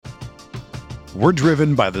We're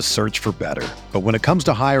driven by the search for better. But when it comes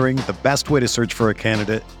to hiring, the best way to search for a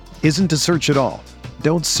candidate isn't to search at all.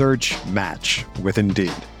 Don't search, match with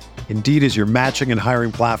Indeed. Indeed is your matching and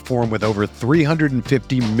hiring platform with over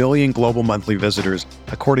 350 million global monthly visitors,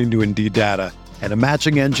 according to Indeed data, and a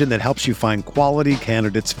matching engine that helps you find quality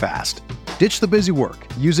candidates fast. Ditch the busy work.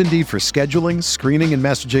 Use Indeed for scheduling, screening, and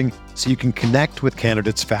messaging so you can connect with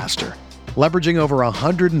candidates faster. Leveraging over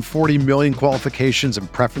 140 million qualifications and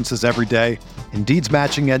preferences every day, Indeed's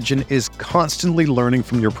matching engine is constantly learning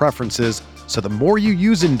from your preferences, so the more you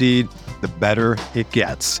use Indeed, the better it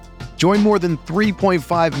gets. Join more than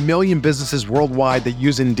 3.5 million businesses worldwide that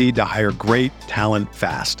use Indeed to hire great talent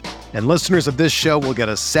fast. And listeners of this show will get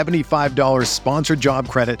a $75 sponsored job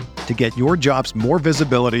credit to get your jobs more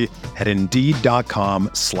visibility at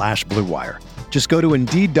Indeed.com/Blue Wire. Just go to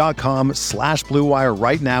Indeed.com/Blue Wire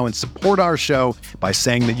right now and support our show by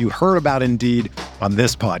saying that you heard about Indeed on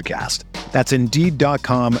this podcast. That's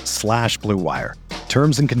Indeed.com/Blue Wire.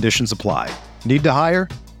 Terms and conditions apply. Need to hire?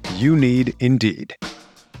 You need Indeed.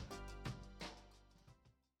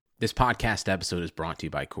 This podcast episode is brought to you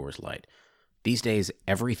by Coors Light. These days,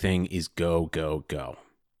 everything is go, go, go.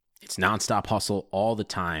 It's nonstop hustle all the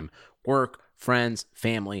time. Work, friends,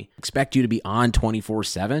 family, expect you to be on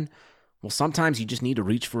 24/7. Well, sometimes you just need to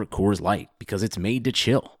reach for a Coors Light because it's made to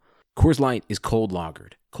chill. Coors Light is cold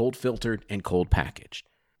lagered, cold filtered, and cold packaged.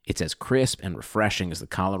 It's as crisp and refreshing as the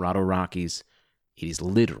Colorado Rockies. It is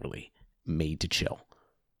literally made to chill.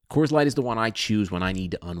 Coors Light is the one I choose when I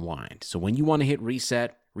need to unwind. So when you want to hit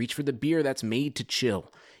reset, reach for the beer that's made to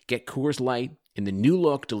chill. Get Coors Light in the new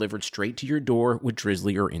look delivered straight to your door with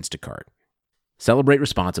Drizzly or Instacart. Celebrate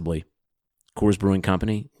responsibly. Coors Brewing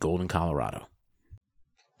Company, Golden, Colorado.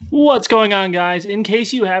 What's going on, guys? In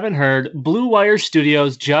case you haven't heard, Blue Wire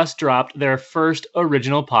Studios just dropped their first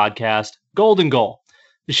original podcast, Golden Goal.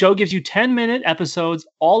 The show gives you 10-minute episodes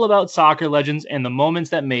all about soccer legends and the moments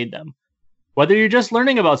that made them. Whether you're just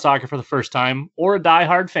learning about soccer for the first time or a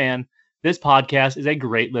diehard fan, this podcast is a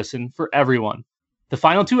great listen for everyone. The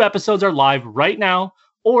final 2 episodes are live right now,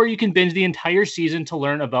 or you can binge the entire season to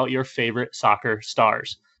learn about your favorite soccer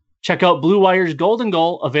stars. Check out Blue Wire's Golden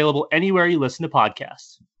Goal, available anywhere you listen to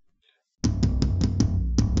podcasts.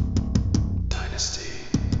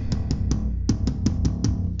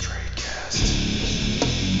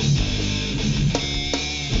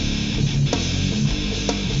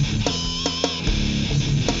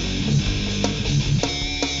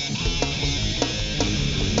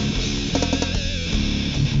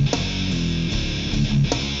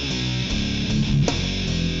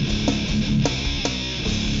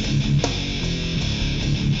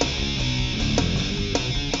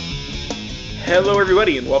 Hello,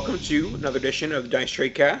 everybody, and welcome to another edition of the Dynasty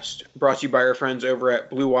Tradecast, brought to you by our friends over at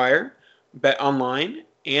Blue Wire, Bet Online,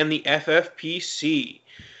 and the FFPC.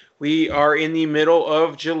 We are in the middle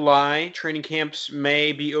of July. Training camps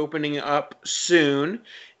may be opening up soon,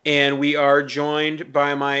 and we are joined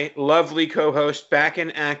by my lovely co-host back in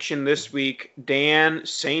action this week, Dan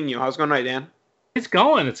Sainio. How's it going tonight, Dan? It's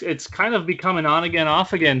going. It's kind of become an on again,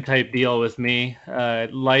 off again type deal with me.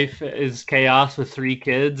 Life is chaos with 3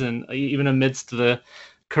 kids, and even amidst the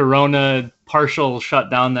Corona partial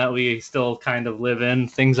shutdown that we still kind of live in,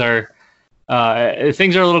 things are a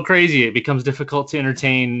little crazy. It becomes difficult to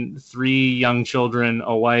entertain 3 young children,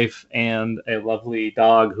 a wife, and a lovely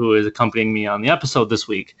dog who is accompanying me on the episode this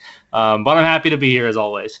week. But I'm happy to be here as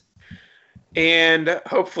always. And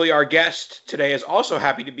hopefully our guest today is also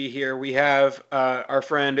happy to be here. We have our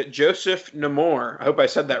friend Joseph Namor. I hope I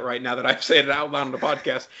said that right now that I've said it out loud on the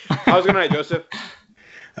podcast. How's it going tonight, Joseph?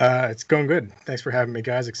 It's going good. Thanks for having me,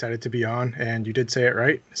 guys. Excited to be on. And you did say it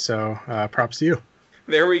right, so props to you.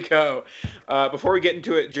 There we go. Before we get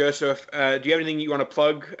into it, Joseph, do you have anything you want to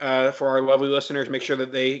plug for our lovely listeners? Make sure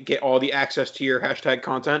that they get all the access to your hashtag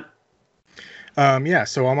content.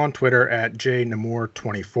 So I'm on Twitter at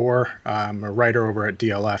jnamor24. I'm a writer over at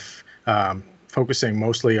DLF, focusing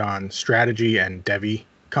mostly on strategy and Devi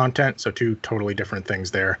content, so 2 totally different things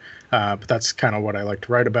there. But that's kind of what I like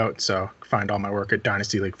to write about, so find all my work at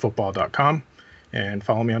dynastyleaguefootball.com and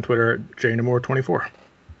follow me on Twitter at jnamor24.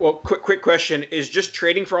 Well, quick question. Is just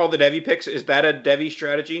trading for all the Devi picks, is that a Devi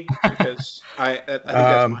strategy? Because I think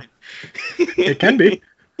that's mine. It can be.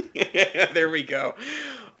 There we go.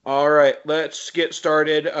 All right, let's get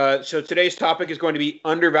started. So today's topic is going to be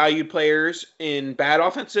undervalued players in bad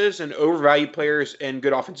offenses and overvalued players in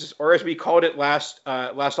good offenses, or as we called it last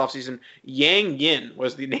offseason, Yang Yin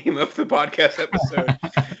was the name of the podcast episode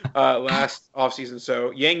last offseason. So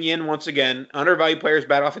Yang Yin, once again, undervalued players,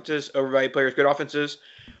 bad offenses, overvalued players, good offenses.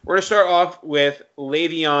 We're going to start off with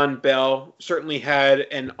Le'Veon Bell. Certainly had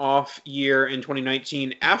an off year in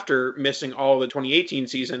 2019 after missing all of the 2018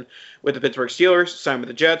 season with the Pittsburgh Steelers. Signed with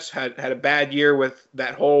the Jets. Had a bad year with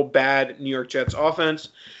that whole bad New York Jets offense.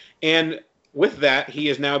 And with that, he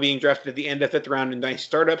is now being drafted at the end of 5th round in Dynasty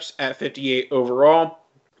Startups at 58 overall.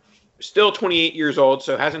 Still 28 years old,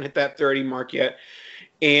 so hasn't hit that 30 mark yet.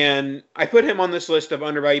 And I put him on this list of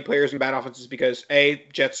undervalued players and bad offenses because, A,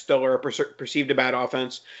 Jets still are a perceived a bad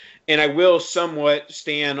offense. And I will somewhat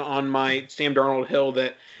stand on my Sam Darnold hill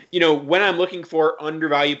that, when I'm looking for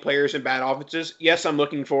undervalued players and bad offenses, yes, I'm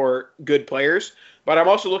looking for good players, but I'm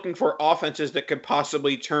also looking for offenses that could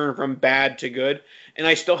possibly turn from bad to good. And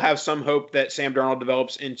I still have some hope that Sam Darnold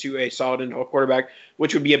develops into a solid NFL quarterback,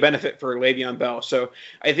 which would be a benefit for Le'Veon Bell. So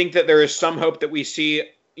I think that there is some hope that we see,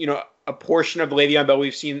 a portion of the Le'Veon Bell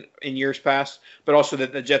we've seen in years past, but also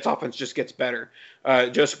that the Jets offense just gets better.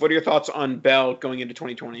 Joseph, what are your thoughts on Bell going into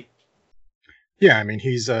 2020? Yeah, I mean,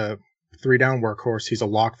 he's a 3-down workhorse. He's a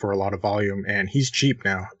lock for a lot of volume, and he's cheap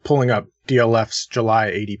now. Pulling up DLF's July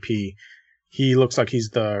ADP, he looks like he's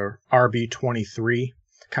the RB23,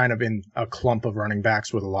 kind of in a clump of running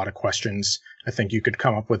backs with a lot of questions. I think you could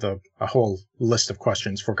come up with a whole list of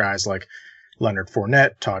questions for guys like Leonard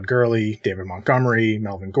Fournette, Todd Gurley, David Montgomery,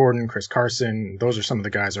 Melvin Gordon, Chris Carson. Those are some of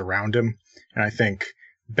the guys around him. And I think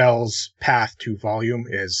Bell's path to volume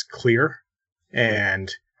is clear.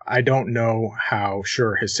 And I don't know how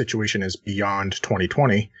sure his situation is beyond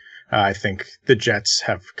 2020. I think the Jets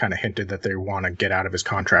have kind of hinted that they want to get out of his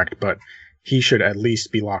contract, but he should at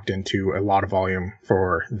least be locked into a lot of volume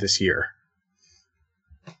for this year.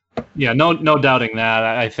 Yeah, no doubting that.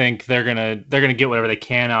 I think they're gonna get whatever they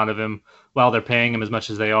can out of him while they're paying him as much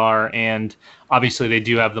as they are, and obviously they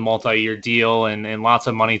do have the multi-year deal and lots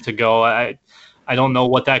of money to go. I don't know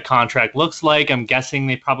what that contract looks like. I'm guessing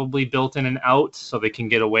they probably built in an out so they can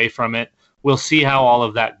get away from it. We'll see how all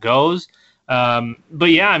of that goes. But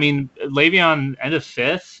yeah, I mean, Le'Veon end of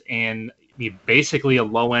 5th and basically a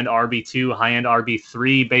low-end RB2, high-end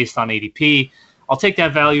RB3 based on ADP. I'll take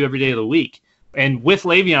that value every day of the week. And with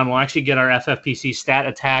Le'Veon, we'll actually get our FFPC stat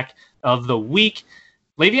attack of the week.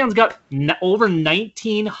 Le'Veon's got over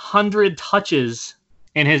 1,900 touches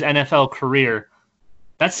in his NFL career.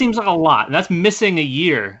 That seems like a lot. And that's missing a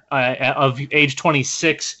year of age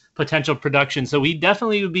 26 potential production. So he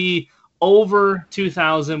definitely would be over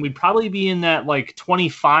 2,000. We'd probably be in that like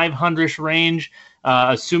 2,500-ish range,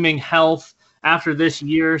 assuming health after this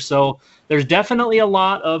year. So there's definitely a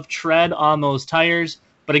lot of tread on those tires.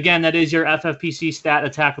 But again, that is your FFPC stat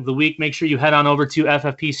attack of the week. Make sure you head on over to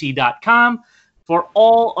ffpc.com for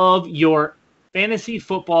all of your fantasy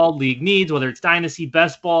football league needs, whether it's dynasty,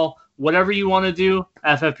 best ball, whatever you want to do,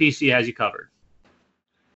 FFPC has you covered.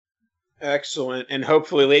 Excellent. And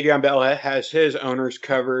hopefully Le'Veon Bell has his owners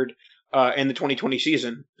covered in the 2020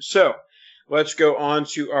 season. So let's go on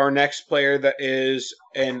to our next player that is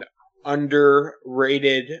an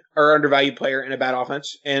underrated or undervalued player in a bad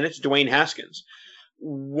offense, and it's Dwayne Haskins.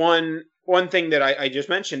 One thing that I just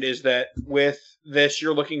mentioned is that with this,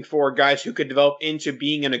 you're looking for guys who could develop into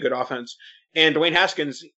being in a good offense. And Dwayne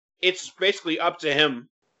Haskins, it's basically up to him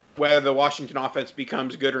whether the Washington offense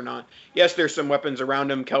becomes good or not. Yes, there's some weapons around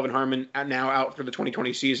him. Kelvin Harmon now out for the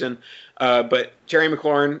 2020 season. But Terry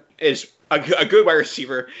McLaurin is a good wide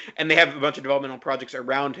receiver, and they have a bunch of developmental projects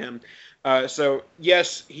around him. So,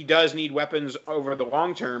 yes, he does need weapons over the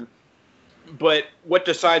long term. But what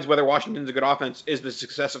decides whether Washington's a good offense is the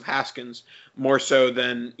success of Haskins more so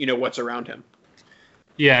than, what's around him.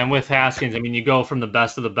 Yeah, and with Haskins, I mean, you go from the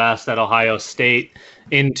best of the best at Ohio State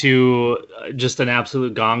into just an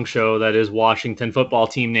absolute gong show that is Washington football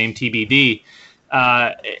team named TBD.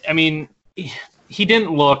 I mean, he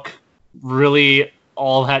didn't look really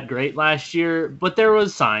all that great last year, but there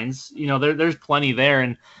was signs. There's plenty there.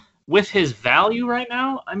 And with his value right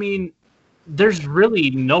now, I mean, there's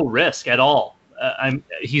really no risk at all.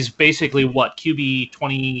 He's basically QB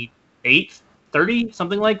 28, 30,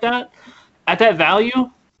 something like that. At that value,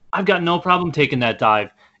 I've got no problem taking that dive.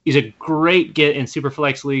 He's a great get in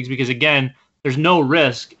Superflex leagues because, again, there's no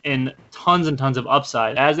risk and tons of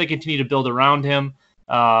upside. As they continue to build around him,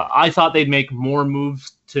 I thought they'd make more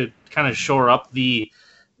moves to kind of shore up the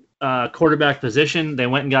quarterback position. They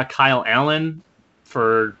went and got Kyle Allen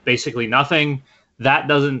for basically nothing. That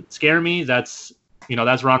doesn't scare me. That's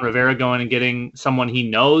Ron Rivera going and getting someone he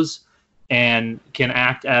knows and can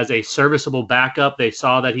act as a serviceable backup. They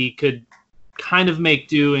saw that he could kind of make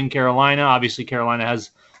do in Carolina. Obviously, Carolina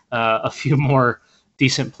has a few more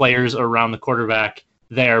decent players around the quarterback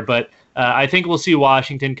there. But I think we'll see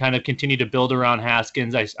Washington kind of continue to build around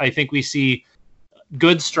Haskins. I think we see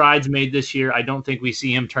good strides made this year. I don't think we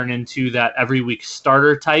see him turn into that every week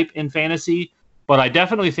starter type in fantasy, but I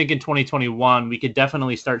definitely think in 2021 we could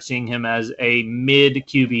definitely start seeing him as a mid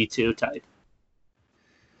QB2 type.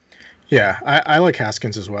 Yeah, I like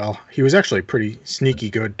Haskins as well. He was actually pretty sneaky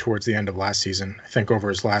good towards the end of last season. I think over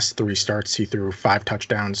his last 3 starts, he threw 5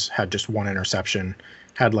 touchdowns, had just 1 interception,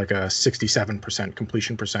 had like a 67%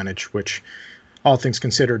 completion percentage, which all things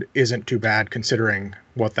considered isn't too bad considering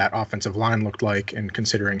what that offensive line looked like and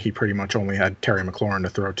considering he pretty much only had Terry McLaurin to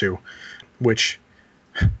throw to, which,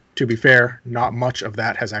 to be fair, not much of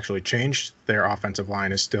that has actually changed. Their offensive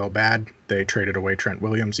line is still bad. They traded away Trent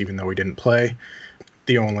Williams even though he didn't play.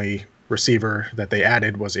 The only receiver that they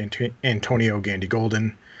added was Antonio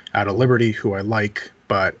Gandy-Golden out of Liberty, who I like,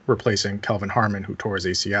 but replacing Kelvin Harmon, who tore his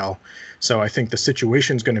ACL. So I think the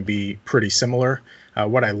situation's going to be pretty similar.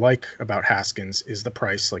 What I like about Haskins is the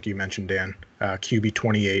price, like you mentioned, Dan. QB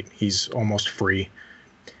 28, he's almost free.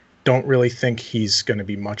 Don't really think he's going to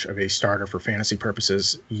be much of a starter for fantasy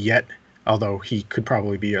purposes yet, although he could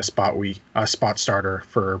probably be a spot starter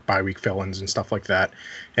for bye-week fill-ins and stuff like that.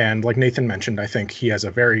 And like Nathan mentioned, I think he has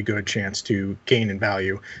a very good chance to gain in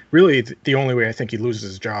value. Really, the only way I think he loses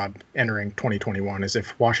his job entering 2021 is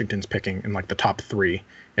if Washington's picking in like the top 3,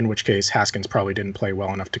 in which case Haskins probably didn't play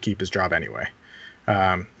well enough to keep his job anyway.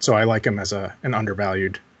 So I like him as an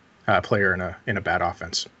undervalued player in a bad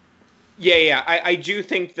offense. Yeah. I do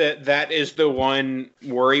think that is the one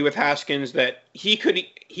worry with Haskins, that he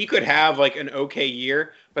could have like an okay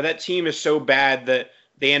year, but that team is so bad that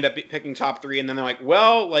they end up picking top 3, and then they're like,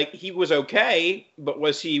 well, like he was okay, but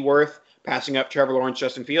was he worth passing up Trevor Lawrence,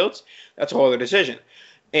 Justin Fields? That's a whole other decision.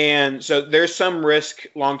 And so there's some risk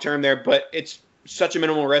long term there, but it's such a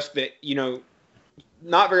minimal risk that,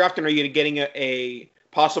 not very often are you getting a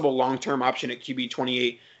possible long-term option at QB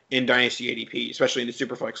 28 in Dynasty ADP, especially in the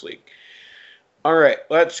Superflex League. All right,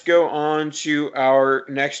 let's go on to our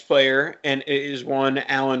next player, and it is one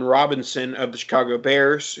Allen Robinson of the Chicago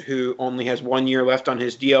Bears, who only has 1 year left on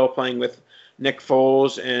his DL, playing with Nick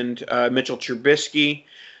Foles and Mitchell Trubisky.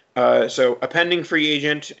 So a pending free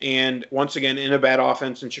agent, and once again in a bad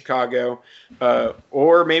offense in Chicago,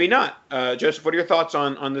 or maybe not. Joseph, what are your thoughts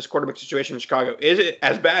on this quarterback situation in Chicago? Is it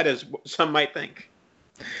as bad as some might think?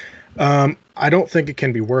 I don't think it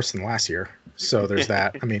can be worse than last year. So there's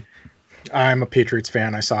that. I mean, I'm a Patriots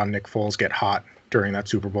fan. I saw Nick Foles get hot during that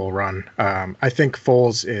Super Bowl run. I think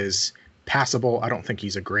Foles is passable. I don't think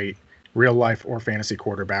he's a great real life or fantasy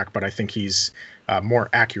quarterback, but I think he's more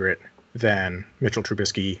accurate than Mitchell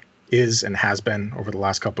Trubisky is and has been over the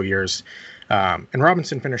last couple of years. And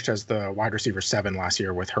Robinson finished as the wide receiver 7 last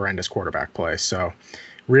year with horrendous quarterback play. So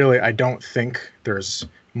really, I don't think there's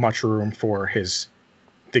much room for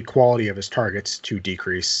the quality of his targets to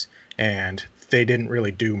decrease. And they didn't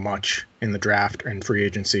really do much in the draft and free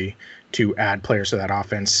agency to add players to that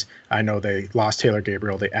offense. I know they lost Taylor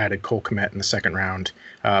Gabriel. They added Cole Kmet in the 2nd round,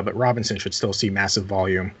 but Robinson should still see massive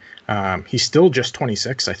volume. He's still just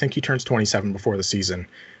 26. I think he turns 27 before the season,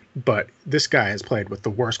 but this guy has played with the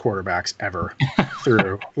worst quarterbacks ever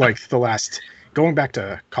through like the last, going back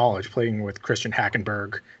to college, playing with Christian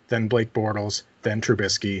Hackenberg, then Blake Bortles, then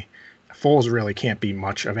Trubisky. Foles really can't be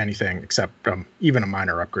much of anything except even a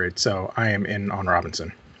minor upgrade. So I am in on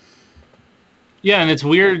Robinson. Yeah, and it's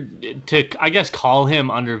weird to, I guess, call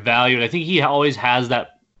him undervalued. I think he always has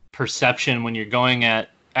that perception when you're going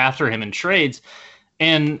after him in trades.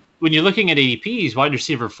 And when you're looking at ADP, he's wide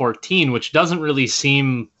receiver 14, which doesn't really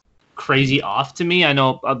seem crazy off to me. I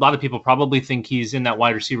know a lot of people probably think he's in that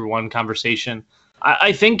wide receiver 1 conversation.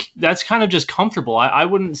 I think that's kind of just comfortable. I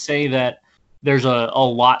wouldn't say that there's a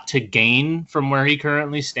lot to gain from where he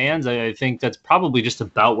currently stands. I think that's probably just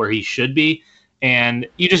about where he should be. And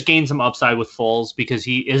you just gain some upside with Foles because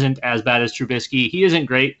he isn't as bad as Trubisky. He isn't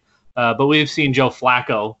great, but we've seen Joe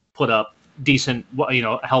Flacco put up decent,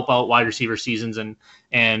 help out wide receiver seasons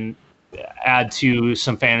and add to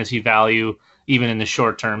some fantasy value even in the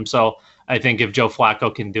short term. So I think if Joe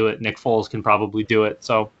Flacco can do it, Nick Foles can probably do it.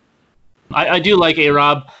 So I do like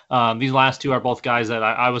A-Rob. These last 2 are both guys that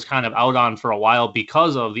I was kind of out on for a while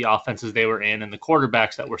because of the offenses they were in and the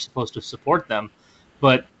quarterbacks that were supposed to support them.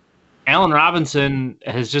 But Allen Robinson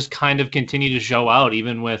has just kind of continued to show out,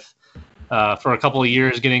 even with for a couple of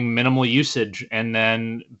years getting minimal usage and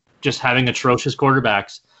then just having atrocious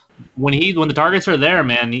quarterbacks. When the targets are there,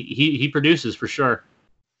 man, he produces for sure.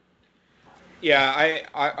 Yeah,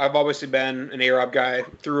 I've obviously been an A-Rob guy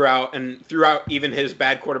throughout even his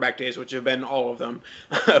bad quarterback days, which have been all of them.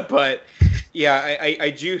 But yeah, I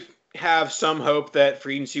do have some hope that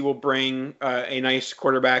free agency will bring a nice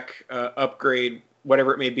quarterback upgrade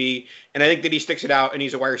whatever it may be. And I think that he sticks it out, and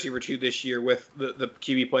he's a wide receiver 2 this year with the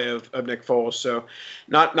QB play of Nick Foles. So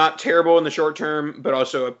not terrible in the short term, but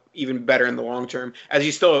also even better in the long term, as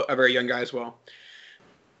he's still a very young guy as well.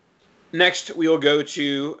 Next, we will go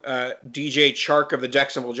to DJ Chark of the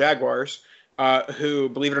Jacksonville Jaguars, who,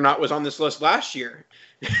 believe it or not, was on this list last year.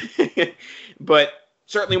 But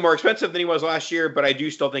certainly more expensive than he was last year, but I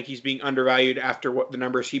do still think he's being undervalued after what the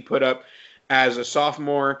numbers he put up as a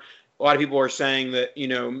sophomore. A lot of people are saying that,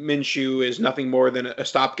 Minshew is nothing more than a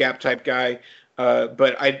stopgap type guy.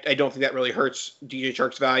 But I don't think that really hurts DJ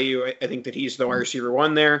Chark's value. I think that he's the wide receiver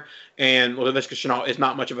 1 there, and Laviska Shenault is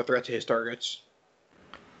not much of a threat to his targets.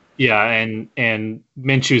 Yeah, and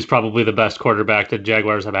Minshew is probably the best quarterback that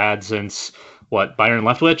Jaguars have had since Byron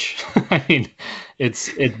Leftwich? I mean,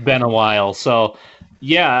 it's been a while. So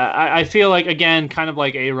yeah, I feel like, again, kind of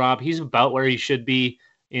like A-Rob, he's about where he should be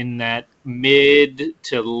in that mid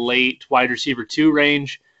to late wide receiver 2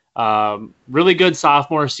 range. Really good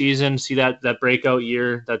sophomore season. See that breakout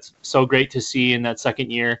year. That's so great to see in that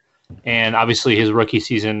second year. And obviously his rookie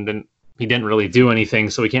season, he didn't really do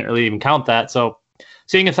anything, so we can't really even count that. So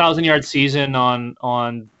seeing a 1,000-yard season on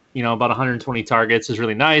about 120 targets is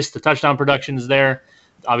really nice. The touchdown production is there.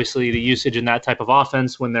 Obviously, the usage in that type of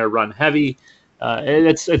offense when they're run heavy,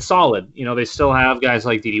 it's solid. They still have guys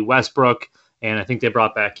like Dede Westbrook, and I think they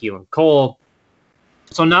brought back Keelan Cole.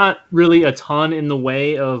 So not really a ton in the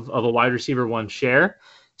way of a wide receiver 1 share.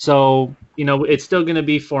 So, it's still going to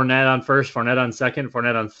be Fournette on first, Fournette on second,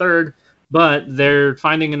 Fournette on third. But they're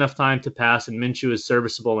finding enough time to pass, and Minshew is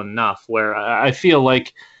serviceable enough where I feel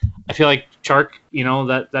like Chark,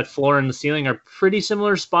 that floor and the ceiling are pretty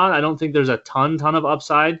similar spot. I don't think there's a ton of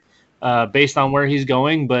upside based on where he's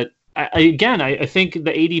going. But I think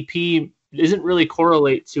the ADP isn't really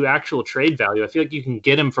correlate to actual trade value. I feel like you can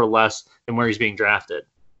get him for less than where he's being drafted.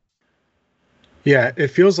 Yeah, it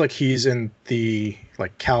feels like he's in the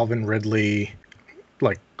Calvin Ridley,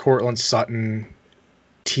 Courtland Sutton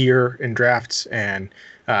tier in drafts, and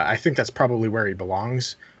I think that's probably where he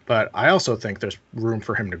belongs. But I also think there's room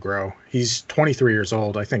for him to grow. He's 23 years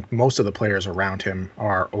old. I think most of the players around him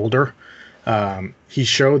are older. He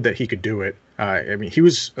showed that he could do it. He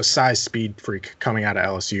was a size speed freak coming out of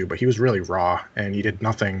LSU, but he was really raw, and he did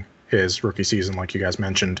nothing his rookie season, like you guys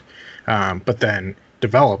mentioned. But then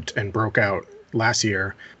developed and broke out last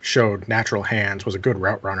year, showed natural hands, was a good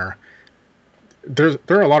route runner. There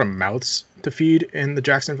are a lot of mouths to feed in the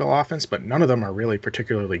Jacksonville offense, but none of them are really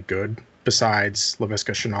particularly good besides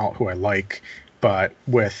Laviska Shenault, who I like. But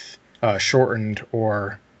with shortened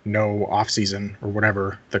or no offseason or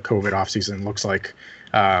whatever the COVID offseason looks like,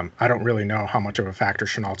 I don't really know how much of a factor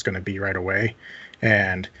Chenault's going to be right away.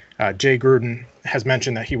 And Jay Gruden has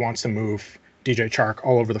mentioned that he wants to move DJ Chark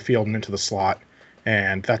all over the field and into the slot.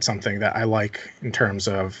 And that's something that I like in terms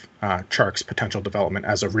of Chark's potential development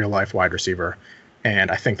as a real-life wide receiver.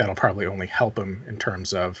 And I think that'll probably only help him in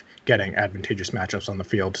terms of getting advantageous matchups on the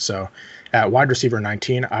field. So at wide receiver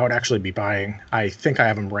 19, I would actually be buying. I think I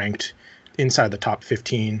have him ranked inside the top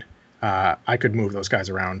 15. I could move those guys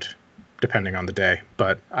around depending on the day,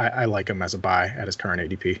 but I like him as a buy at his current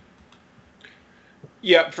ADP.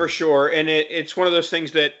 Yeah, for sure. And it's one of those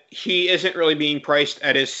things that he isn't really being priced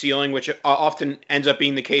at his ceiling, which often ends up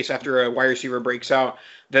being the case after a wide receiver breaks out,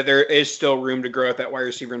 that there is still room to grow at that wide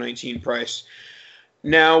receiver 19 price.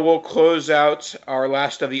 Now we'll close out our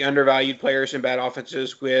last of the undervalued players in bad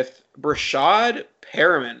offenses with Breshad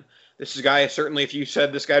Perriman. This is a guy, certainly if you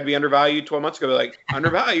said this guy would be undervalued 12 months ago,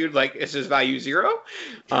 undervalued, is his value 0?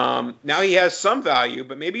 Now he has some value,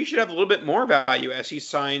 but maybe he should have a little bit more value as he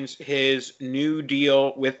signs his new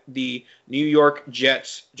deal with the New York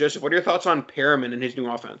Jets. Joseph, what are your thoughts on Perriman and his new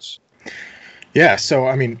offense? Yeah, so,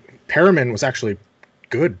 Perriman was actually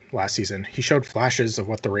good last season. He showed flashes of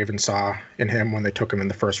what the Ravens saw in him when they took him in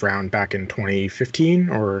the first round back in 2015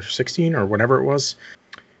 or 16 or whatever it was.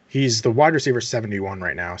 He's the wide receiver 71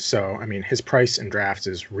 right now. So, his price in drafts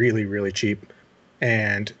is really, really cheap.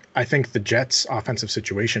 And I think the Jets' offensive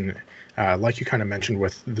situation, like you kind of mentioned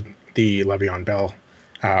with the Le'Veon Bell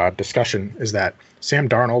discussion, is that Sam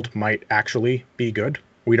Darnold might actually be good.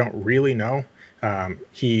 We don't really know.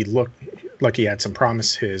 He looked like he had some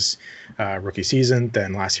promise his rookie season.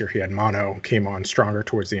 Then last year he had mono, came on stronger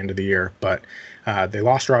towards the end of the year. But they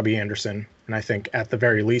lost Robbie Anderson. And I think at the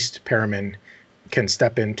very least, Perriman can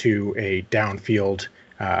step into a downfield,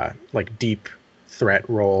 deep threat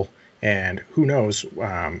role. And who knows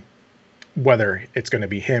whether it's going to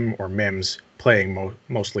be him or Mims playing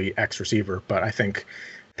mostly X receiver. But I think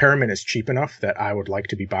Perriman is cheap enough that I would like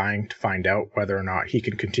to be buying to find out whether or not he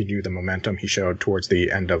can continue the momentum he showed towards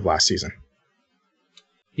the end of last season.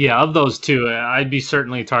 Yeah, of those two, I'd be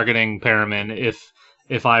certainly targeting Perriman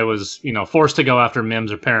if I was, forced to go after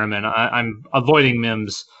Mims or Perriman. I'm avoiding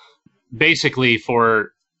Mims basically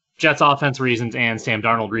for Jets offense reasons and Sam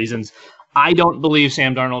Darnold reasons. I don't believe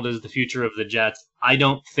Sam Darnold is the future of the Jets. I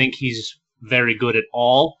don't think he's very good at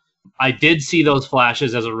all. I did see those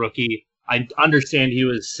flashes as a rookie. I understand he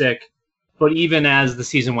was sick, but even as the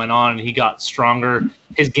season went on and he got stronger,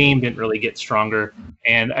 his game didn't really get stronger.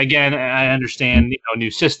 And again, I understand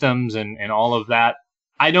new systems and all of that.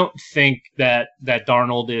 I don't think that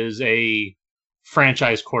Darnold is a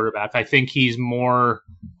franchise quarterback. I think he's more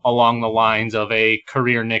along the lines of a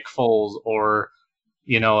career Nick Foles or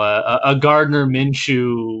a Gardner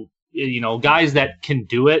Minshew, guys that can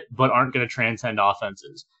do it but aren't going to transcend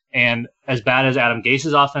offenses. And as bad as Adam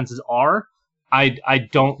Gase's offenses are, I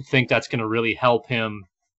don't think that's going to really help him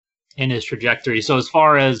in his trajectory. So as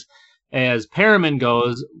far as Perriman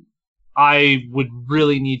goes, I would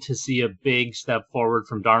really need to see a big step forward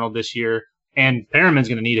from Darnold this year, and Perriman's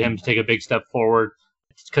going to need him to take a big step forward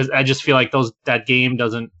because I just feel like that game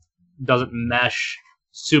doesn't mesh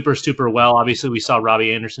super well. Obviously, we saw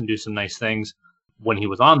Robbie Anderson do some nice things when he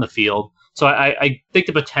was on the field, so I think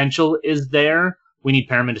the potential is there. We need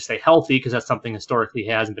Perriman to stay healthy because that's something historically he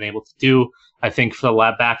hasn't been able to do. I think for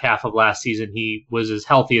the back half of last season, he was as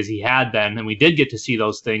healthy as he had been. And we did get to see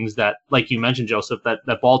those things that, like you mentioned, Joseph,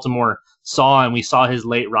 that Baltimore saw. And we saw his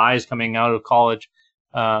late rise coming out of college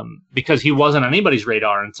because he wasn't on anybody's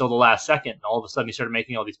radar until the last second. And all of a sudden, he started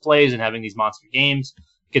making all these plays and having these monster games,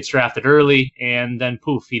 gets drafted early, and then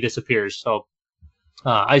poof, he disappears. So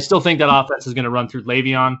I still think that offense is going to run through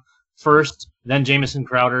Le'Veon first, then Jamison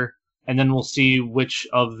Crowder. And then we'll see which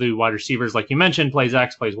of the wide receivers, like you mentioned, plays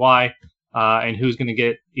X, plays Y, and who's going to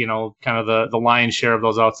get, kind of the lion's share of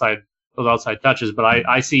those outside touches. But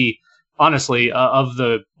I see, honestly, of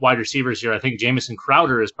the wide receivers here, I think Jamison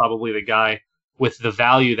Crowder is probably the guy with the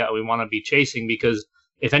value that we want to be chasing, because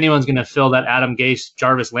if anyone's going to fill that Adam Gase,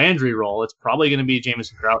 Jarvis Landry role, it's probably going to be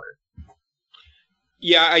Jamison Crowder.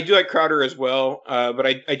 Yeah, I do like Crowder as well, but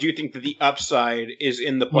I do think that the upside is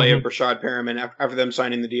in the play of Rashad Perriman after them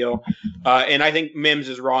signing the deal. And I think Mims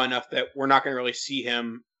is raw enough that we're not going to really see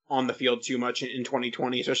him on the field too much in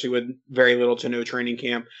 2020, especially with very little to no training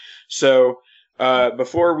camp. So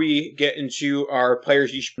before we get into our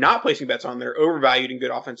players you should not placing bets on, they're overvalued in good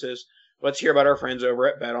offenses, let's hear about our friends over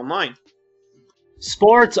at Bet Online.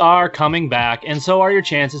 Sports are coming back, and so are your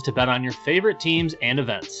chances to bet on your favorite teams and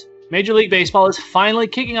events. Major League Baseball is finally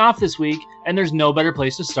kicking off this week, and there's no better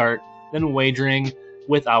place to start than wagering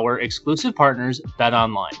with our exclusive partners, Bet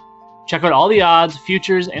Online. Check out all the odds,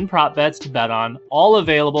 futures, and prop bets to bet on, all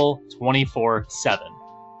available 24/7.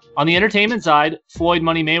 On the entertainment side, Floyd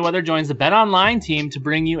Money Mayweather joins the Bet Online team to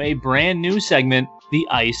bring you a brand new segment, The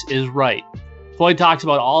Ice is Right. Floyd talks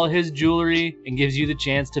about all his jewelry and gives you the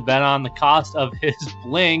chance to bet on the cost of his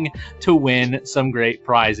bling to win some great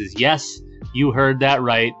prizes. Yes, you heard that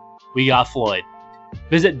right. We got Floyd.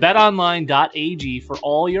 Visit betonline.ag for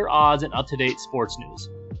all your odds and up-to-date sports news.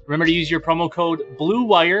 Remember to use your promo code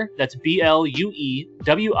BLUEWIRE, that's BLUEWIRE,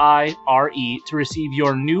 to receive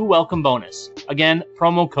your new welcome bonus. Again,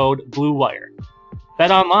 promo code BLUEWIRE.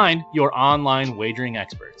 BetOnline, your online wagering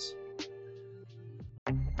experts.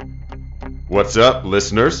 What's up,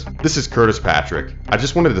 listeners? This is Curtis Patrick. I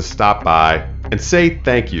just wanted to stop by and say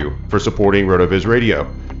thank you for supporting RotoViz Radio.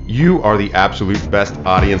 You are the absolute best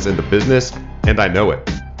audience in the business, and I know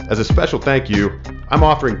it. As a special thank you, I'm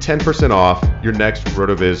offering 10% off your next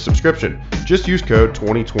RotoViz subscription. Just use code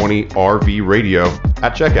 2020RVRadio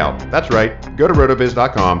at checkout. That's right. Go to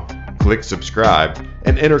rotoviz.com, click subscribe,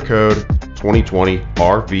 and enter code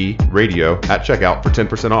 2020RVRadio at checkout for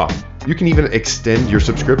 10% off. You can even extend your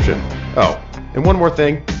subscription. Oh, and one more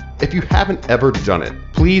thing. If you haven't ever done it,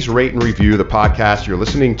 please rate and review the podcast you're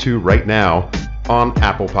listening to right now on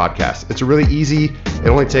Apple Podcasts. It's really easy. It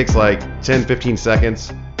only takes like 10, 15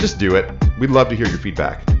 seconds. Just do it. We'd love to hear your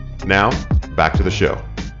feedback. Now, back to the show.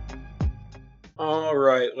 All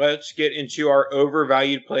right, let's get into our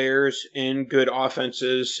overvalued players in good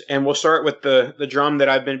offenses. And we'll start with the drum that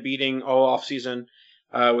I've been beating all offseason,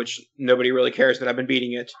 which nobody really cares that I've been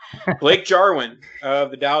beating it. Blake Jarwin of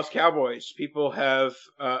the Dallas Cowboys. People have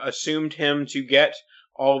assumed him to get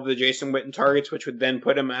all of the Jason Witten targets, which would then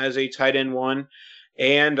put him as a tight end one.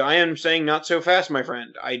 And I am saying not so fast, my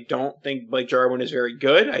friend. I don't think Blake Jarwin is very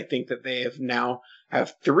good. I think that they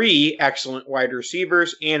have three excellent wide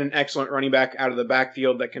receivers and an excellent running back out of the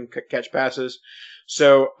backfield that can catch passes.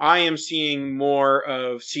 So I am seeing more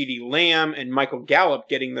of CeeDee Lamb and Michael Gallup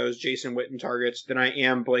getting those Jason Witten targets than I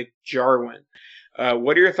am Blake Jarwin.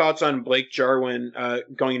 What are your thoughts on Blake Jarwin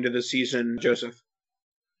going into the season, Joseph?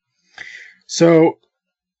 So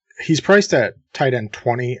he's priced at tight end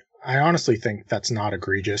 20. I honestly think that's not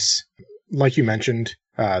egregious. Like you mentioned,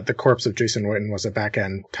 the corpse of Jason Witten was a back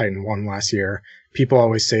end tight end 1 last year. People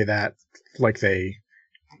always say that like they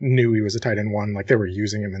knew he was a tight end 1, like they were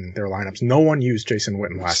using him in their lineups. No one used Jason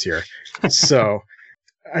Witten last year. So,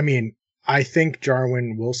 I mean, I think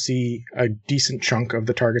Jarwin will see a decent chunk of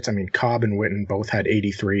the targets. I mean, Cobb and Witten both had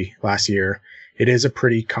 83 last year. It is a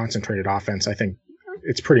pretty concentrated offense. I think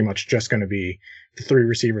it's pretty much just going to be the 3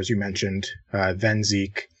 receivers you mentioned, then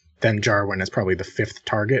Zeke, then Jarwin as probably the 5th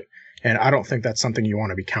target. And I don't think that's something you want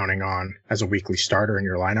to be counting on as a weekly starter in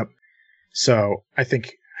your lineup. So I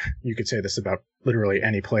think you could say this about literally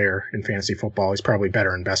any player in fantasy football. He's probably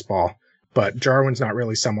better in best ball. But Jarwin's not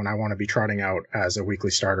really someone I want to be trotting out as a weekly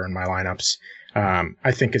starter in my lineups.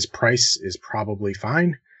 I think his price is probably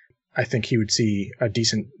fine. I think he would see a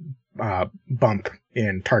decent bump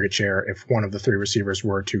in target share if one of the 3 receivers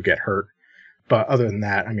were to get hurt. But other than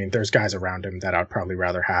that, I mean, there's guys around him that I'd probably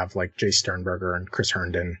rather have, like Jay Sternberger and Chris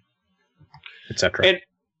Herndon, etc. And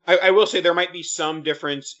I will say there might be some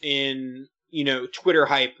difference in, Twitter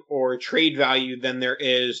hype or trade value than there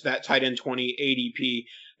is that tight end 20 ADP,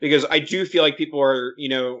 because I do feel like people are,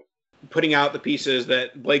 putting out the pieces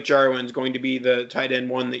that Blake Jarwin's going to be the tight end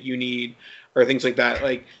 1 that you need or things like that.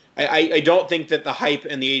 Like, I don't think that the hype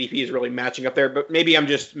and the ADP is really matching up there, but maybe I'm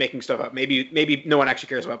just making stuff up. Maybe no one actually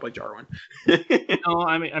cares about Blake Jarwin. No,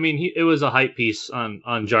 I mean, it was a hype piece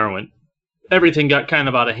on Jarwin. Everything got kind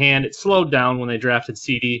of out of hand. It slowed down when they drafted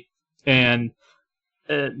CD, and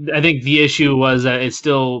I think the issue was that it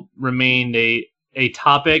still remained a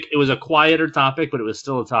topic. It was a quieter topic, but it was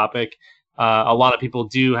still a topic. A lot of people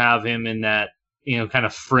do have him in that, kind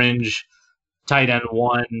of fringe tight end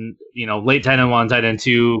 1, late tight end 1, tight end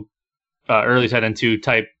 2, early tight end 2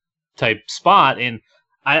 type spot. And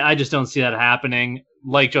I just don't see that happening.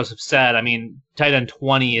 Like Joseph said, I mean, tight end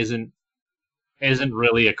 20 isn't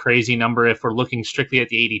really a crazy number if we're looking strictly at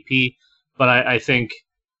the ADP. But I think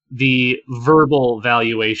the verbal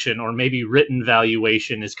valuation or maybe written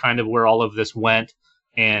valuation is kind of where all of this went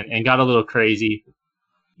and got a little crazy.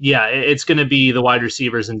 Yeah, it's going to be the wide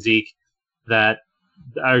receivers and Zeke that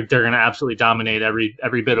they're going to absolutely dominate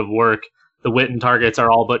every bit of work. The Witten targets are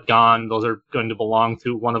all but gone. Those are going to belong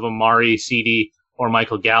to one of them, Mari, CD, or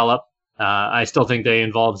Michael Gallup. I still think they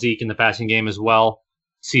involve Zeke in the passing game as well.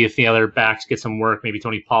 See if the other backs get some work. Maybe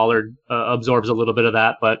Tony Pollard absorbs a little bit of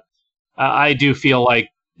that. But I do feel like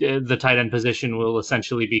the tight end position will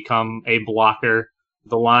essentially become a blocker.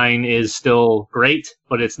 The line is still great,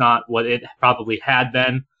 but it's not what it probably had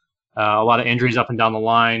been. A lot of injuries up and down the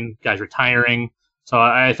line, guys retiring. So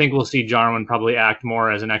I think we'll see Jarwin probably act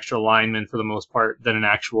more as an extra lineman for the most part than an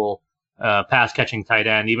actual pass-catching tight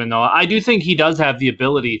end, even though I do think he does have the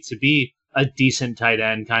ability to be a decent tight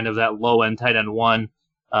end, kind of that low-end tight end 1,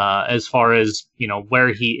 as far as,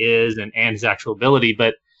 where he is and his actual ability.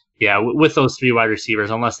 But, yeah, with those 3 wide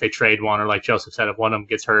receivers, unless they trade one or, like Joseph said, if one of them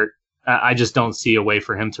gets hurt, I just don't see a way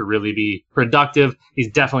for him to really be productive.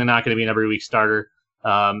 He's definitely not going to be an every-week starter.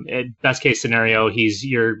 Best case scenario, he's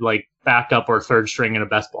your backup or 3rd string in a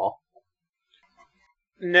best ball.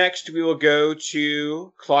 Next, we will go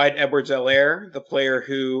to Clyde Edwards-Helaire, the player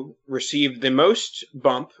who received the most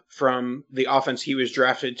bump from the offense he was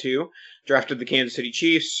drafted to. Drafted the Kansas City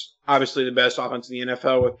Chiefs, obviously the best offense in the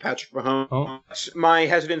NFL with Patrick Mahomes. Oh. My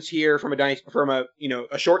hesitance here from a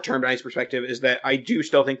short-term dynasty perspective is that I do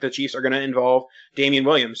still think the Chiefs are going to involve Damian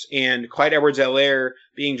Williams, and Clyde Edwards-Helaire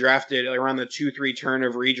being drafted around the 2-3 turn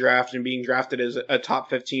of redraft and being drafted as a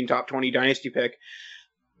top 15, top 20 dynasty pick.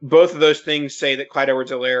 Both of those things say that Clyde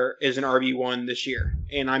Edwards-Helaire is an RB1 this year,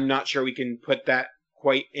 and I'm not sure we can put that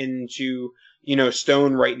quite into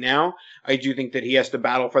stone right now. I do think that he has to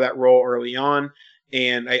battle for that role early on,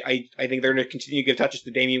 and I think they're going to continue to give touches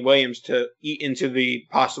to Damian Williams to eat into the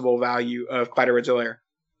possible value of Clyde Edwards-Helaire.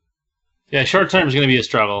 Yeah, short term is going to be a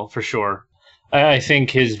struggle for sure. I think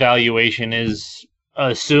his valuation is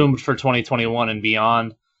assumed for 2021 and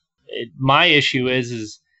beyond. My issue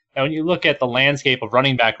is when you look at the landscape of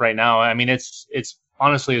running back right now, I mean, it's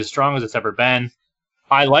honestly as strong as it's ever been.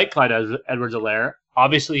 I like Clyde Edwards-Helaire.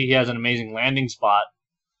 Obviously, he has an amazing landing spot,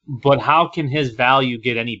 but how can his value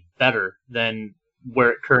get any better than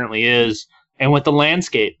where it currently is? And with the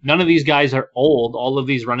landscape, none of these guys are old. All of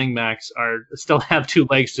these running backs still have 2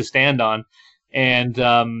 legs to stand on. And,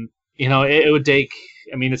 it would take,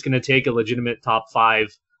 it's going to take a legitimate top 5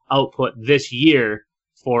 output this year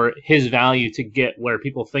for his value to get where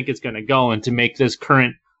people think it's going to go and to make this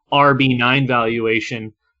current RB9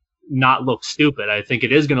 valuation not look stupid. I think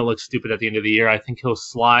it is going to look stupid at the end of the year. I think he'll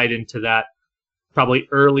slide into that probably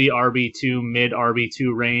early RB2, mid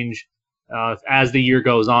RB2 range. as the year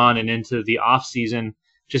goes on and into the off season,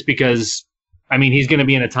 just because, I mean, he's going to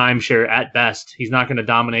be in a timeshare at best. He's not going to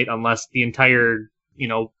dominate unless the entire,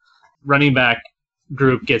 running back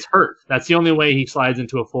group gets hurt. That's the only way he slides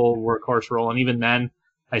into a full workhorse role. And even then,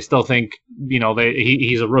 I still think,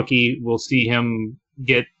 he's a rookie. We'll see him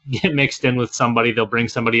get mixed in with somebody. They'll bring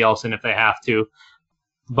somebody else in if they have to.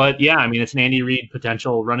 But yeah, I mean, it's an Andy Reid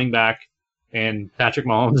potential running back, and Patrick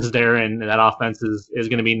Mahomes is there, and that offense is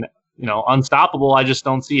going to be, unstoppable. I just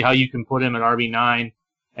don't see how you can put him at RB9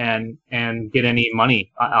 and get any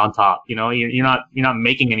money on top. You're not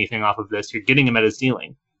making anything off of this. You're getting him at his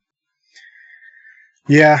ceiling.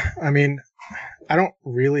 Yeah, I mean, I don't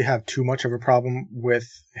really have too much of a problem with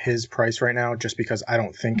his price right now, just because I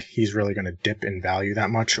don't think he's really going to dip in value that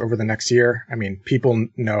much over the next year. I mean, people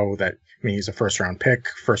know that, he's a first-round pick.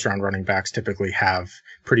 First-round running backs typically have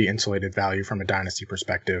pretty insulated value from a dynasty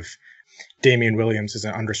perspective. Damian Williams is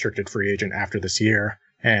an unrestricted free agent after this year.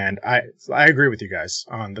 And I agree with you guys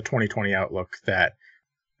on the 2020 outlook that,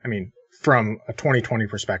 from a 2020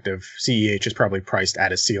 perspective, CEH is probably priced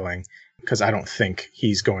at his ceiling, because I don't think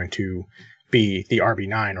he's going to be the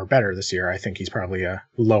RB9 or better this year. I think he's probably a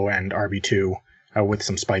low-end RB2 with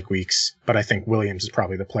some spike weeks. But I think Williams is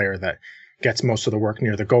probably the player that gets most of the work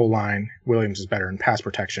near the goal line. Williams is better in pass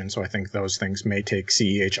protection, so I think those things may take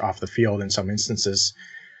CEH off the field in some instances.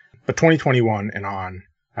 But 2021 and on,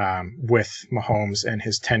 with Mahomes and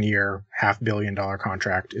his 10-year $500 million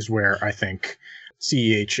contract is where I think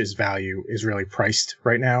CEH's value is really priced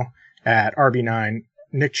right now. At RB9,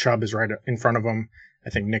 Nick Chubb is right in front of him. I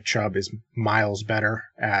think Nick Chubb is miles better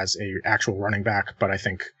as a actual running back, but I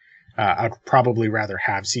think I'd probably rather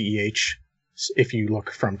have CEH if you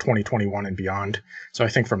look from 2021 and beyond. So I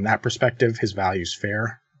think from that perspective, his value is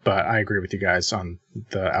fair, but I agree with you guys on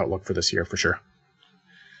the outlook for this year for sure.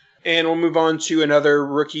 And we'll move on to another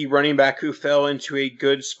rookie running back who fell into a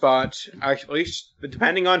good spot, at least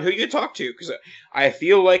depending on who you talk to, because I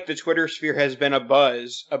feel like the Twitter sphere has been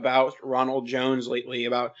abuzz about Ronald Jones lately,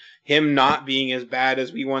 about him not being as bad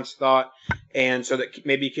as we once thought, and so that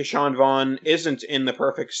maybe Keyshawn Vaughn isn't in the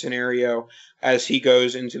perfect scenario as he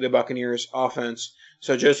goes into the Buccaneers offense.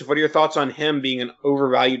 So, Joseph, what are your thoughts on him being an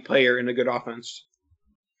overvalued player in a good offense?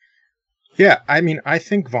 Yeah, I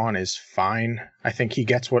think Vaughn is fine. I think he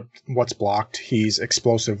gets what's blocked. He's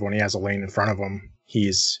explosive when he has a lane in front of him.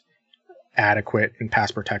 He's adequate in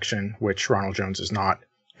pass protection, which Ronald Jones is not.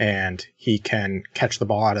 And he can catch the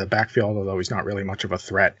ball out of the backfield, although he's not really much of a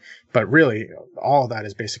threat. But really, all of that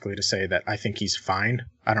is basically to say that I think he's fine.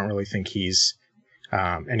 I don't really think he's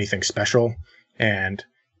anything special. And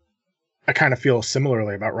I kind of feel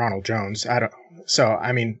similarly about Ronald Jones.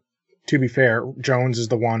 To be fair, Jones is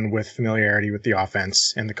the one with familiarity with the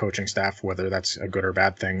offense and the coaching staff, whether that's a good or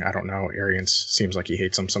bad thing. I don't know. Arians seems like he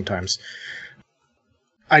hates him sometimes.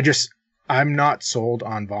 I'm not sold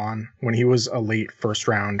on Vaughn. When he was a late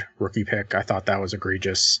first-round rookie pick, I thought that was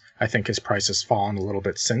egregious. I think his price has fallen a little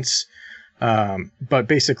bit since. But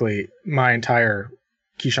basically, my entire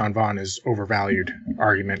Keyshawn Vaughn is overvalued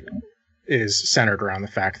argument is centered around the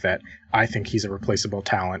fact that I think he's a replaceable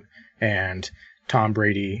talent, and Tom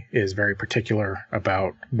Brady is very particular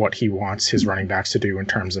about what he wants his running backs to do in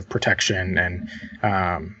terms of protection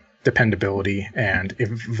and dependability. And if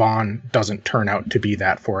Vaughn doesn't turn out to be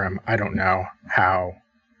that for him, I don't know how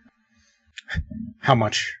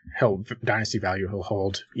much dynasty value he'll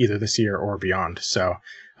hold either this year or beyond. So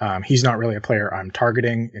he's not really a player I'm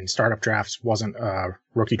targeting in startup drafts, wasn't a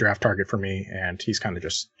rookie draft target for me, and he's kind of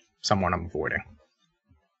just someone I'm avoiding.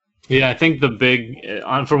 Yeah, I think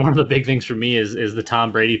one of the big things for me is the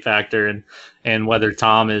Tom Brady factor and whether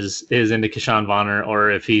Tom is into Keyshawn Vaughn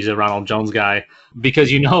or if he's a Ronald Jones guy,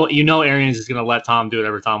 because you know Arians is going to let Tom do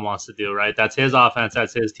whatever Tom wants to do, right? That's his offense,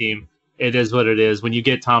 that's his team. It is what it is. When you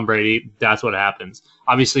get Tom Brady, that's what happens.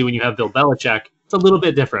 Obviously, when you have Bill Belichick, it's a little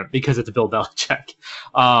bit different because it's Bill Belichick.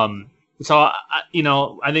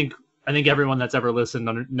 I think everyone that's ever listened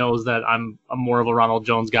knows that I'm more of a Ronald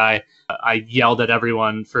Jones guy. I yelled at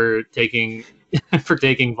everyone for taking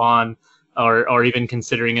Vaughn or even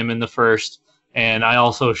considering him in the first, and I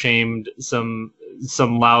also shamed some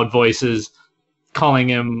loud voices calling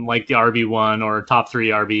him like the RB1 or top 3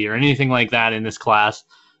 RB or anything like that in this class.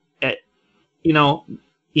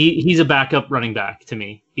 He's a backup running back to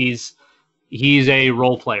me. He's a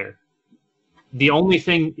role player. The only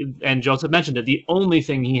thing, and Joseph mentioned it, the only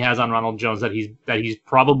thing he has on Ronald Jones that he's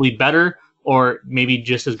probably better or maybe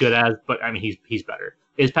just as good as, but he's better,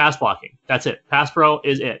 is pass blocking. That's it. Pass pro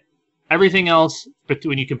is it. Everything else,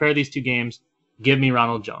 when you compare these two games, give me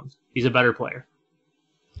Ronald Jones. He's a better player.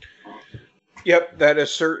 Yep, that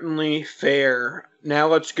is certainly fair. Now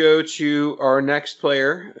let's go to our next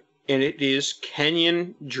player, and it is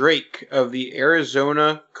Kenyon Drake of the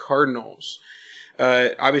Arizona Cardinals.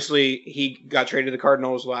 Obviously, he got traded to the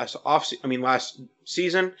Cardinals last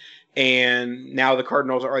season, and now the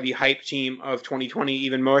Cardinals are the hype team of 2020,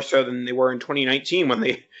 even more so than they were in 2019 when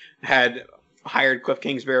they had hired Cliff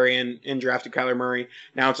Kingsbury and drafted Kyler Murray.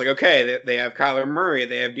 Now it's like, okay, they have Kyler Murray,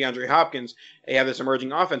 they have DeAndre Hopkins, they have this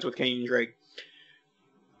emerging offense with Kenyon Drake.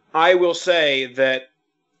 I will say that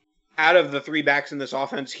out of the three backs in this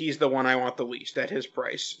offense, he's the one I want the least at his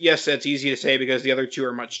price. Yes, that's easy to say because the other two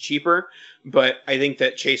are much cheaper, but I think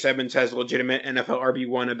that Chase Edmonds has legitimate NFL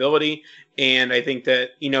RB1 ability, and I think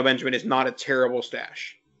that Eno Benjamin is not a terrible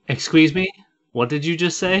stash. Excuse me? What did you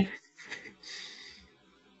just say?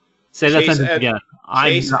 Say that sentence again.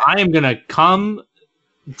 I am going to come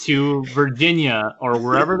to Virginia or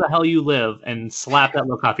wherever the hell you live and slap that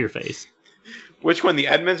look off your face. Which one, the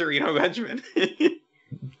Edmonds or Eno Benjamin?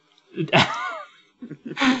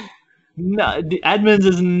 No, the Edmonds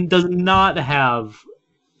does not have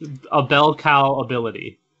a bell cow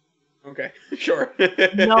ability. Okay, sure.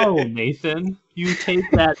 No, Nathan, you take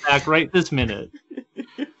that back right this minute.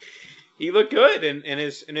 He looked good in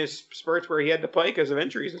his spurts where he had to play because of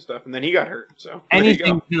injuries and stuff, and then he got hurt. So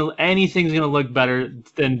anything's gonna look better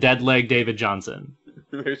than dead leg David Johnson.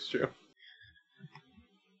 It's true.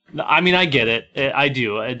 I mean, I get it. I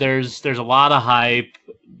do. There's a lot of hype.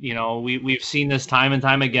 You know, we've seen this time and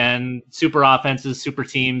time again. Super offenses, super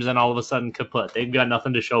teams, and all of a sudden kaput. They've got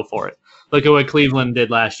nothing to show for it. Look at what Cleveland did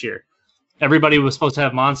last year. Everybody was supposed to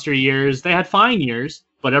have monster years. They had fine years,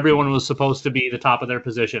 but everyone was supposed to be the top of their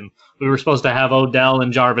position. We were supposed to have Odell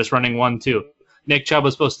and Jarvis running 1-2. Nick Chubb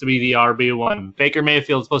was supposed to be the RB1. Baker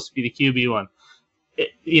Mayfield was supposed to be the QB1.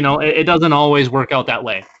 It doesn't always work out that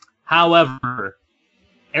way. However,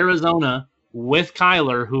 Arizona with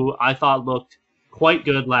Kyler, who I thought looked quite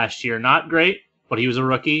good last year. Not great, but he was a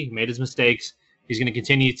rookie. He made his mistakes. He's going to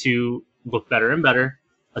continue to look better and better,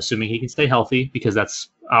 assuming he can stay healthy, because that's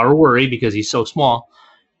our worry because he's so small.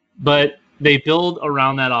 But they build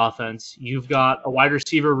around that offense. You've got a wide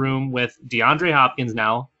receiver room with DeAndre Hopkins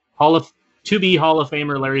now, to-be Hall of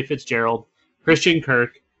Famer Larry Fitzgerald, Christian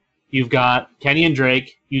Kirk. You've got Kenyon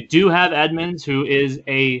Drake. You do have Edmonds, who is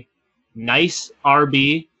a nice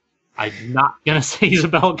RB. I'm not gonna say he's a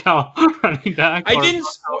bell cow running back.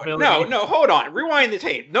 No, hold on. Rewind the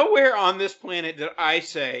tape. Nowhere on this planet did I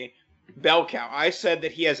say bell cow. I said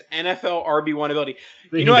that he has NFL RB1 ability.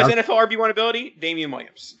 You know, has NFL RB1 ability? Damian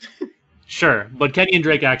Williams. Sure, but Kenyon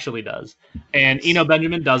Drake actually does, and Eno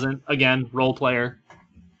Benjamin doesn't. Again, role player.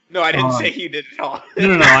 No, I didn't say you did at all.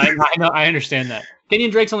 No. I understand that. Kenyon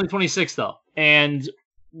Drake's only 26 though, and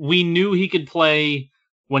we knew he could play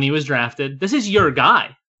when he was drafted. This is your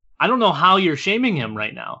guy. I don't know how you're shaming him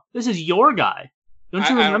right now. This is your guy. Don't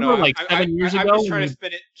you remember 7 years ago? I'm just trying to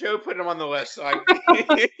spin it. Joe put him on the list. So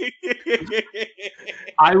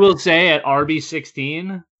I will say at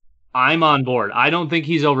RB16, I'm on board. I don't think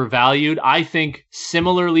he's overvalued. I think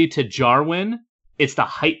similarly to Jarwin, it's the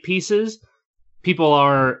hype pieces. People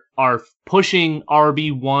are pushing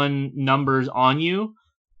RB1 numbers on you.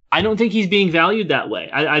 I don't think he's being valued that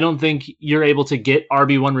way. I don't think you're able to get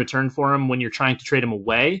RB1 return for him when you're trying to trade him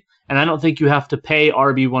away. And I don't think you have to pay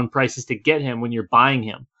RB1 prices to get him when you're buying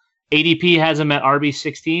him. ADP has him at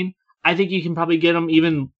RB16. I think you can probably get him,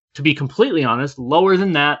 even to be completely honest, lower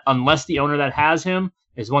than that, unless the owner that has him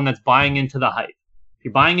is one that's buying into the hype. If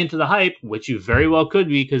you're buying into the hype, which you very well could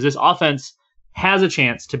be, because this offense has a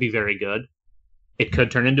chance to be very good. It could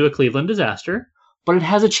turn into a Cleveland disaster, but it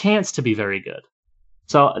has a chance to be very good.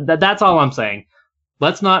 So that's all I'm saying.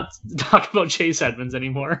 Let's not talk about Chase Edmonds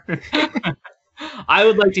anymore. I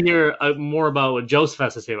would like to hear more about what Joseph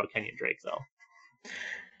has to say about Kenyon Drake, though.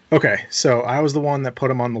 Okay, so I was the one that put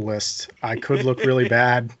him on the list. I could look really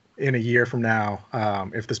bad in a year from now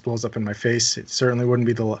if this blows up in my face. It certainly wouldn't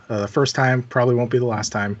be the first time, probably won't be the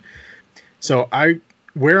last time. So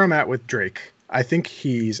where I'm at with Drake, I think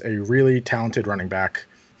he's a really talented running back,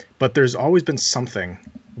 but there's always been something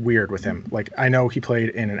weird with him. Like, I know he played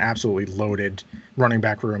in an absolutely loaded running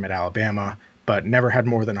back room at Alabama, but never had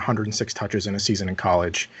more than 106 touches in a season in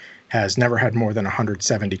college, has never had more than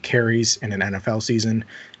 170 carries in an NFL season.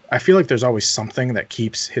 I feel like there's always something that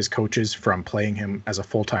keeps his coaches from playing him as a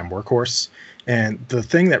full-time workhorse. And the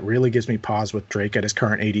thing that really gives me pause with Drake at his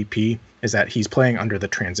current ADP is that he's playing under the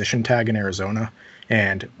transition tag in Arizona,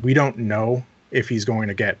 and we don't know if he's going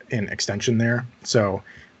to get an extension there. So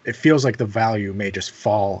it feels like the value may just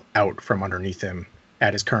fall out from underneath him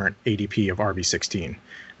at his current ADP of RB16.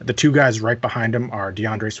 The two guys right behind him are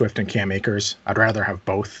DeAndre Swift and Cam Akers. I'd rather have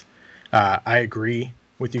both. I agree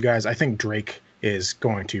with you guys. I think Drake is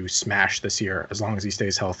going to smash this year as long as he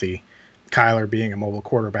stays healthy. Kyler, being a mobile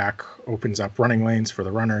quarterback, opens up running lanes for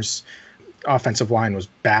the runners. Offensive line was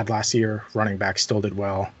bad last year. Running back still did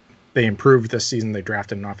well. They improved this season. They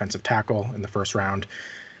drafted an offensive tackle in the first round.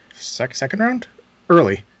 Second round?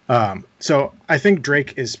 Early. So I think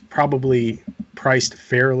Drake is probably priced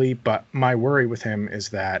fairly, but my worry with him is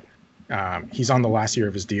that he's on the last year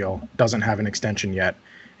of his deal, doesn't have an extension yet,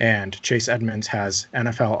 and Chase Edmonds has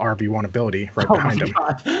NFL RB1 ability right behind him.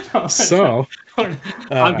 Oh, so I'm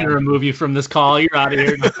going to remove you from this call. You're out of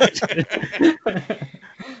here.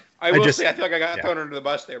 I will say I feel like I got thrown under the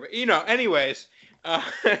bus there, but anyways.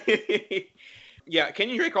 Yeah,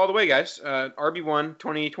 Kenyon Drake all the way, guys. RB1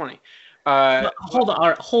 2020.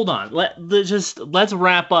 Hold on. Let's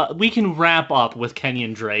wrap up. We can wrap up with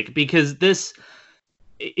Kenyon Drake because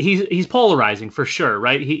he's polarizing for sure,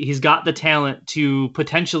 right? He's got the talent to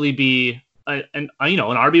potentially be an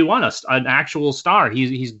RB1, an actual star.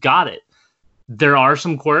 He's got it. There are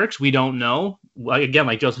some quirks we don't know. Again,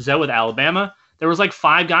 like Joseph said with Alabama, there was like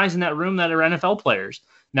 5 guys in that room that are NFL players.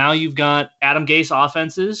 Now you've got Adam Gase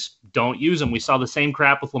offenses. Don't use them. We saw the same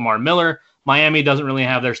crap with Lamar Miller. Miami doesn't really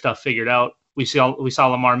have their stuff figured out. We saw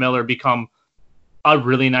Lamar Miller become a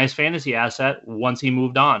really nice fantasy asset once he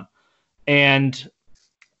moved on. And,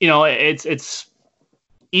 it's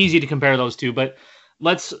easy to compare those two. But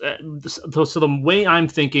so the way I'm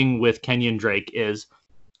thinking with Kenyon Drake is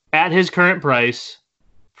at his current price,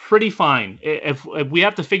 pretty fine. If we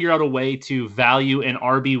have to figure out a way to value an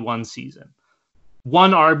RB1 season,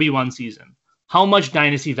 one RB1 season, how much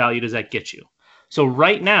dynasty value does that get you? So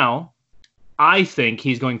right now, I think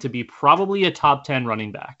he's going to be probably a top 10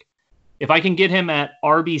 running back. If I can get him at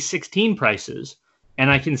RB16 prices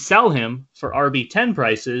and I can sell him for RB10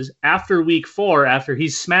 prices after week 4, after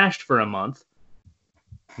he's smashed for a month,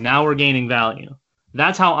 now we're gaining value.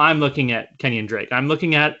 That's how I'm looking at Kenyon Drake. I'm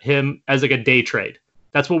looking at him as like a day trade.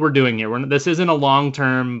 That's what we're doing here. This isn't a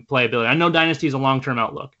long-term playability. I know dynasty is a long-term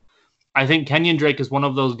outlook. I think Kenyon Drake is one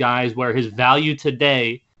of those guys where his value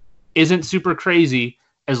today isn't super crazy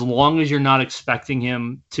as long as you're not expecting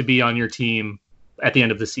him to be on your team at the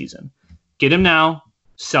end of the season. Get him now,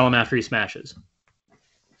 sell him after he smashes.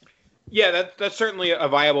 Yeah, that's certainly a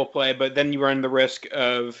viable play, but then you run the risk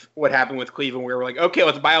of what happened with Cleveland where we're like, okay,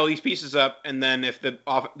 let's buy all these pieces up, and then if the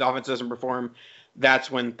offense doesn't perform,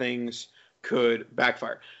 that's when things could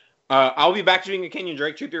backfire. I'll be back to doing a Kenyon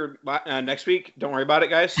Drake truther next week. Don't worry about it,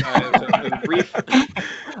 guys. It was a brief.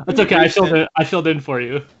 That's okay. I filled in for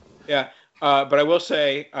you. Yeah, but I will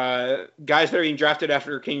say, guys that are being drafted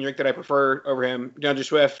after Kenyon Drake that I prefer over him: DeAndre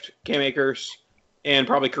Swift, Cam Akers, and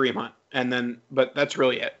probably Kareem Hunt. But that's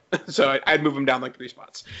really it. So I'd move him down like 3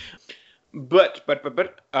 spots. But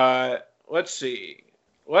let's see.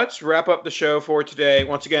 Let's wrap up the show for today.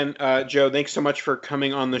 Once again, Joe, thanks so much for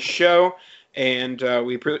coming on the show. And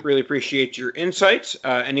we really appreciate your insights.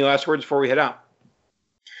 Any last words before we head out?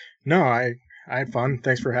 No, I had fun.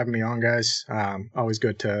 Thanks for having me on, guys. Always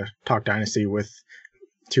good to talk Dynasty with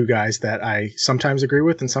 2 guys that I sometimes agree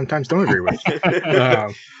with and sometimes don't agree with.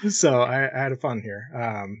 So I had fun here.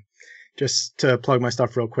 Just to plug my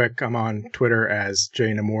stuff real quick, I'm on Twitter as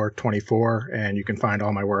jnamore24, and you can find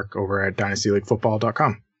all my work over at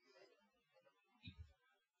dynastyleaguefootball.com.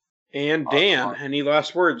 And Dan, any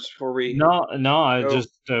last words before we? No. I was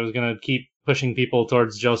gonna keep pushing people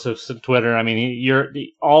towards Joseph's Twitter. I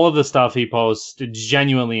mean, all of the stuff he posts is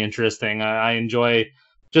genuinely interesting. I enjoy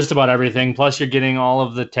just about everything. Plus, you're getting all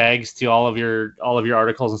of the tags to all of your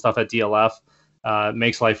articles and stuff at DLF. It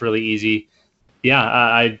makes life really easy. Yeah,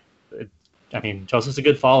 I mean, Joseph's a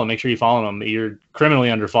good follow. Make sure you follow him. You're criminally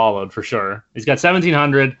underfollowed for sure. He's got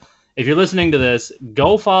 1,700. If you're listening to this,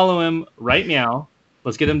 go follow him right now.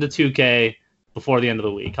 Let's get him to 2K before the end of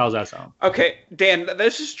the week. How's that sound? Okay, Dan,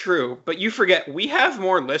 this is true, but you forget we have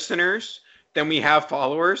more listeners than we have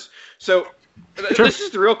followers. So Sure. This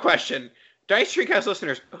is the real question. Dice Streak has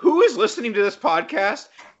listeners. Who is listening to this podcast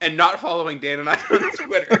and not following Dan and I on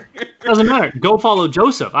Twitter? Doesn't matter. Go follow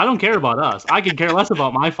Joseph. I don't care about us. I can care less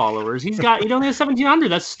about my followers. He only has 1,700.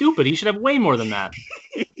 That's stupid. He should have way more than that.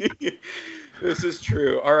 This is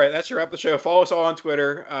true. All right, that's a wrap of the show. Follow us all on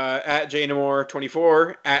Twitter, at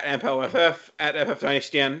jnamore24, at MPLFF, at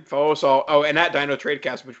FFDynastyN. Follow us all. Oh, and at Dino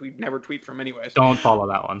Tradecast, which we never tweet from anyways. Don't follow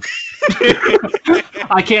that one.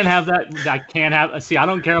 I can't have that. See, I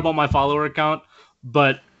don't care about my follower account,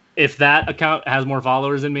 but if that account has more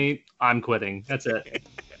followers than me, I'm quitting. That's it.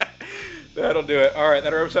 That'll do it. All right,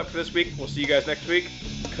 that wraps up for this week. We'll see you guys next week.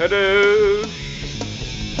 Kadoosh!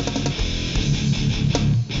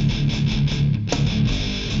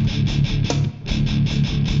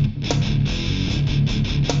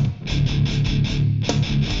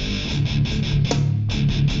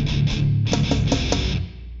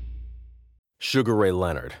 Sugar Ray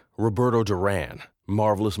Leonard, Roberto Duran,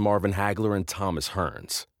 Marvelous Marvin Hagler, and Thomas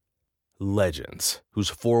Hearns. Legends, whose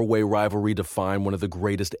four-way rivalry defined one of the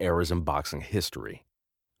greatest eras in boxing history.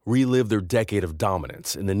 Relive their decade of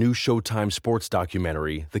dominance in the new Showtime sports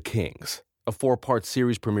documentary, The Kings, a 4-part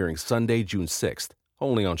series premiering Sunday, June 6th,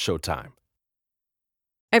 only on Showtime.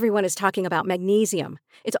 Everyone is talking about magnesium.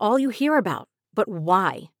 It's all you hear about. But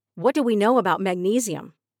why? What do we know about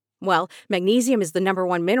magnesium? Well, magnesium is the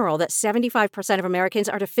 #1 mineral that 75% of Americans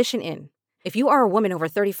are deficient in. If you are a woman over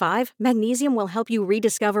 35, magnesium will help you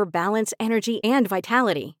rediscover balance, energy, and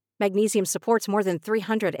vitality. Magnesium supports more than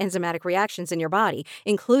 300 enzymatic reactions in your body,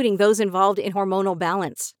 including those involved in hormonal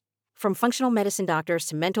balance. From functional medicine doctors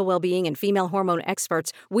to mental well-being and female hormone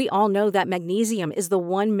experts, we all know that magnesium is the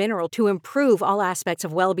one mineral to improve all aspects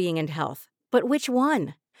of well-being and health. But which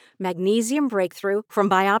one? Magnesium Breakthrough from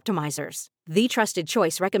Bioptimizers, the trusted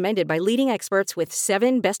choice recommended by leading experts with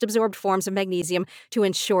 7 best-absorbed forms of magnesium to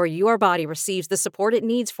ensure your body receives the support it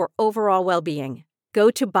needs for overall well-being.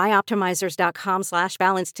 Go to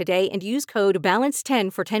bioptimizers.com/balance today and use code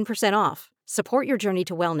BALANCE10 for 10% off. Support your journey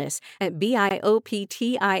to wellness at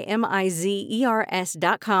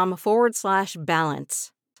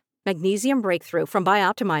bioptimizers.com/balance. Magnesium Breakthrough from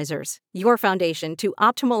Bioptimizers, your foundation to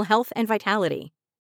optimal health and vitality.